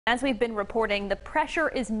As we've been reporting, the pressure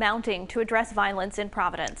is mounting to address violence in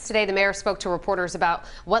Providence. Today, the mayor spoke to reporters about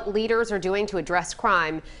what leaders are doing to address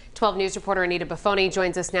crime. 12 News reporter Anita Buffoni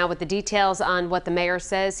joins us now with the details on what the mayor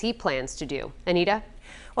says he plans to do. Anita?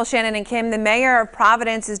 Well, Shannon and Kim, the mayor of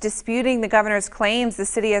Providence is disputing the governor's claims the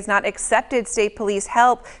city has not accepted state police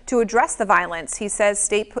help to address the violence. He says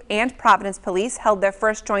state and Providence police held their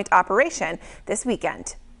first joint operation this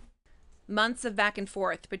weekend. Months of back and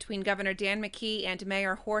forth between Governor Dan McKee and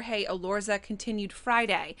Mayor Jorge Elorza continued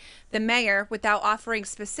Friday. The mayor, without offering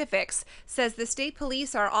specifics, says the state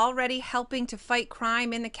police are already helping to fight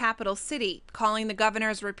crime in the capital city, calling the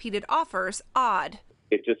governor's repeated offers odd.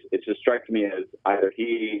 It just strikes me as either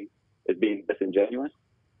he is being disingenuous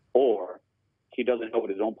or he doesn't know what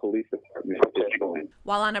his own police department is doing.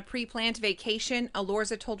 While on a pre-planned vacation,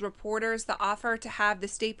 Elorza told reporters the offer to have the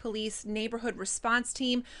state police neighborhood response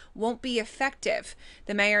team won't be effective.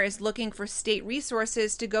 The mayor is looking for state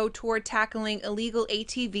resources to go toward tackling illegal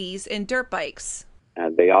ATVs and dirt bikes.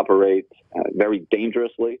 They operate very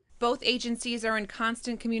dangerously. Both agencies are in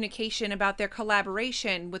constant communication about their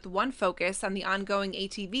collaboration, with one focus on the ongoing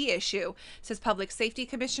ATV issue, says Public Safety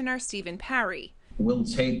Commissioner Stephen Parry. We'll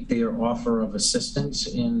take their offer of assistance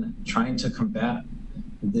in trying to combat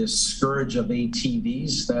this scourge of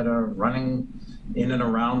ATVs that are running in and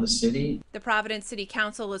around the city. The Providence City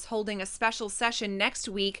Council is holding a special session next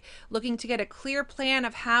week looking to get a clear plan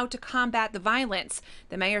of how to combat the violence.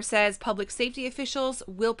 The mayor says public safety officials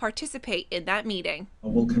will participate in that meeting.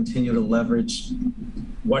 We'll continue to leverage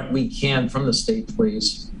what we can from the state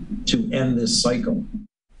police to end this cycle.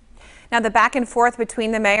 Now, the back and forth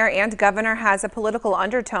between the mayor and governor has a political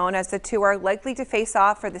undertone, as the two are likely to face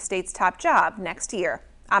off for the state's top job next year.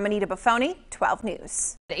 I'm Anita Buffoni, 12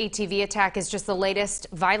 News. The ATV attack is just the latest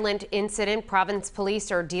violent incident Providence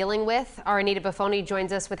police are dealing with. Our Anita Buffoni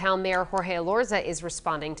joins us with how Mayor Jorge Elorza is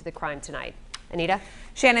responding to the crime tonight. Anita?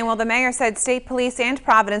 Shannon, well, the mayor said state police and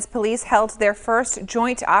Providence police held their first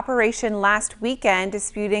joint operation last weekend,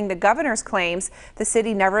 disputing the governor's claims the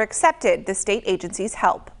city never accepted the state agency's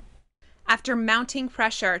help. After mounting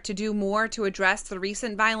pressure to do more to address the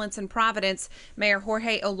recent violence in Providence, Mayor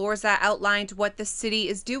Jorge Elorza outlined what the city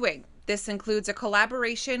is doing. This includes a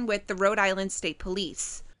collaboration with the Rhode Island State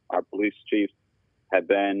Police. Our police chiefs have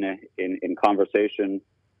been in conversation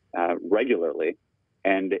regularly,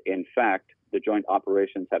 and in fact, the joint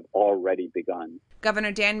operations have already begun.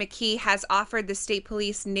 Governor Dan McKee has offered the state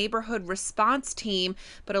police neighborhood response team,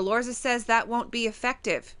 but Elorza says that won't be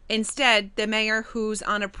effective. Instead, the mayor, who's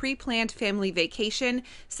on a pre-planned family vacation,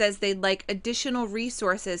 says they'd like additional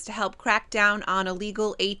resources to help crack down on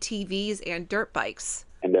illegal ATVs and dirt bikes.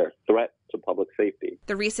 And they're a threat to public safety.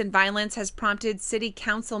 The recent violence has prompted city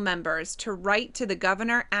council members to write to the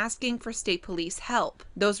governor asking for state police help.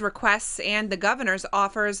 Those requests and the governor's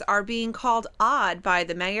offers are being called odd by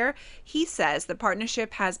the mayor. He says the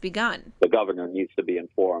partnership has begun. The governor needs to be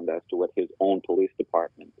informed as to what his own police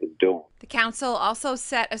department is doing. The council also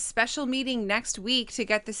set a special meeting next week to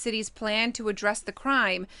get the city's plan to address the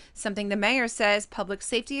crime, something the mayor says public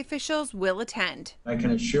safety officials will attend. I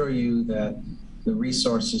can assure you that the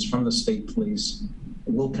resources from the state police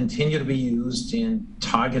will continue to be used in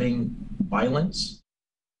targeting violence.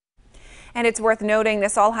 And it's worth noting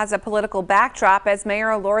this all has a political backdrop, as Mayor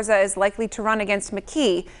Elorza is likely to run against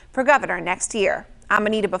McKee for governor next year. I'm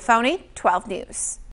Anita Buffoni, 12 News.